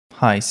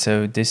Hi,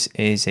 so this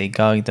is a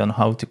guide on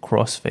how to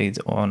crossfade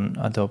on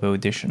Adobe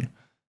Audition.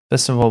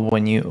 First of all,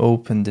 when you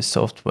open the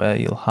software,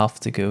 you'll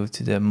have to go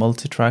to the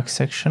multi-track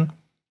section.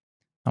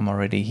 I'm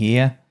already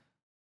here.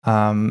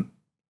 And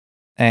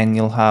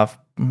you'll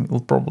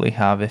probably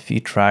have a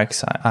few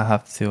tracks. I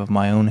have two of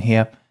my own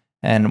here.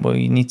 And what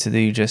you need to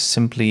do, just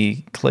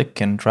simply click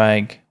and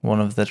drag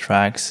one of the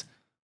tracks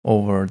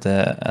over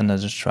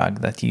another track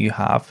that you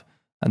have.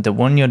 And the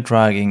one you're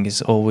dragging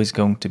is always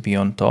going to be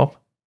on top.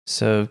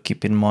 So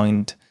keep in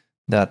mind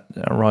that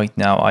right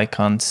now I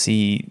can't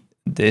see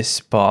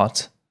this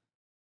part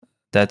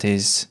that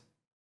is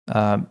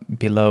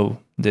below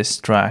this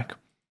track.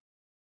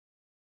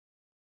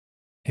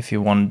 If you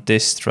want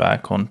this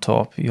track on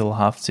top, you'll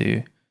have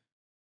to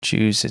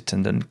choose it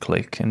and then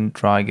click and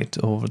drag it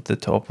over the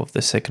top of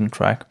the second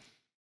track.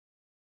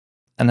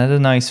 Another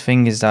nice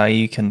thing is that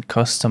you can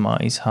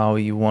customize how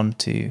you want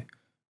to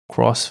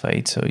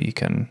crossfade, so you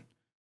can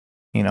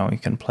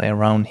play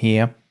around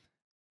here.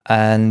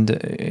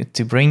 And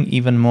to bring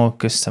even more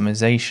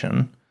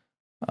customization,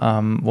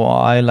 what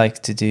I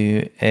like to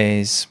do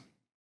is,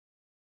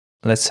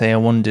 let's say I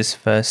want this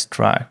first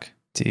track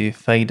to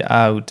fade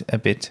out a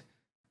bit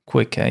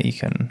quicker. You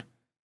can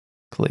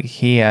click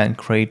here and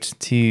create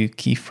 2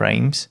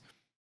 keyframes.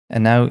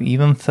 And now,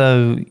 even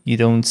though you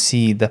don't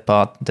see the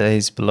part that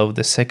is below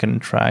the second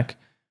track,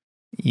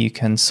 you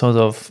can sort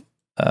of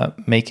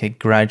make a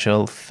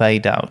gradual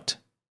fade out.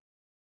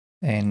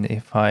 And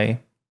if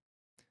I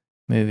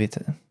move it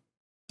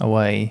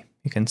away,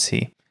 you can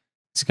see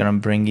it's going to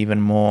bring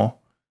even more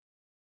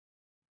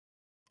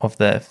of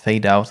the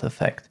fade out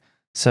effect.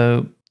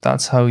 So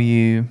that's how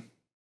you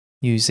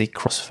use a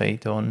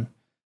crossfade on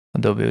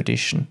Adobe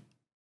Audition.